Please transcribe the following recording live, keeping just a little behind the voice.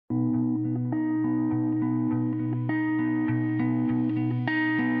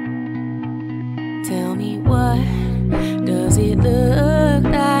What does it look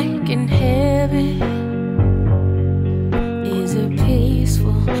like in heaven? Is it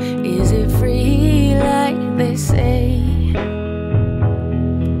peaceful? Is it free like they say?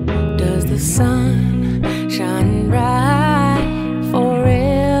 Does the sun shine bright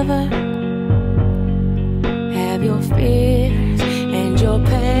forever? Have your fears and your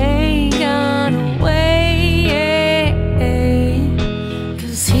pain gone away?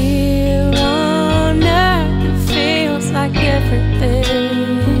 'Cause here on earth it feels like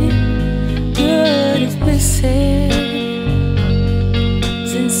everything good is missing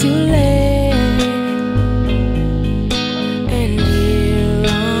since you left. And here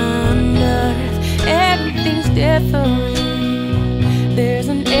on earth everything's different. There's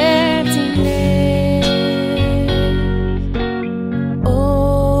an emptiness.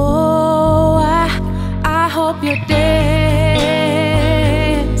 Oh, I hope you're dancing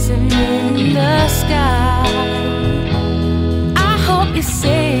in the sky. I hope you're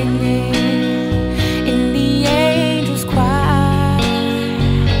singing in the angels' choir.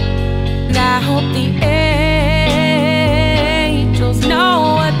 And I hope the angels know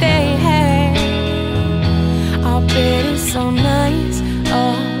what they have. I'll bet it's so nice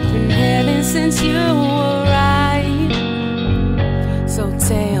up in heaven since you arrived. So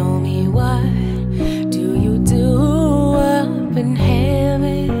tell me, what do you do up in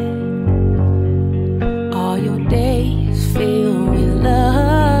heaven? All your days filled with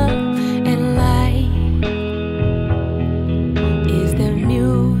love and light. Is there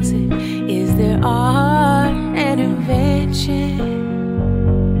music? Is there art and invention?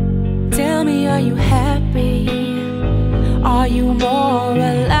 Tell me, are you happy? Are you more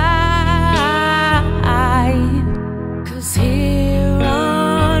alive? 'Cause here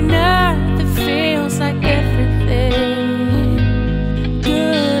on earth it feels like everything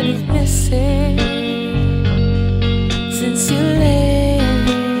good is missing since you left.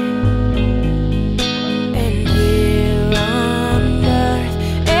 And here on earth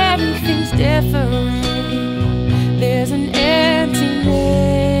everything's different. There's an emptiness.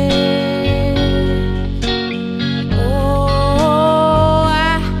 Oh,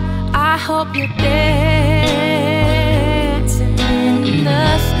 I hope you're dancing in the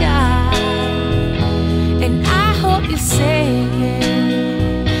sky. And I hope you're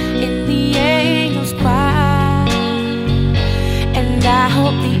singing in the angels' choir. And I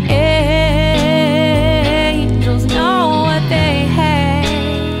hope the angels know what they have.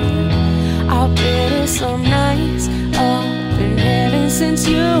 I'll bet it's so nice up in heaven since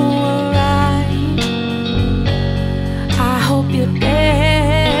you arrived. I hope you're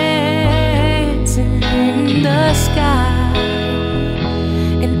dancing in the sky.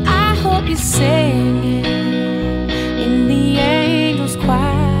 And I hope you're singing in the angels'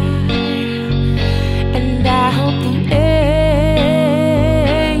 choir. And I hope the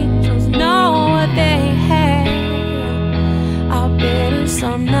angels know what they have. I'll bet it's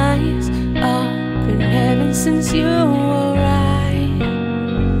so nice up in heaven since you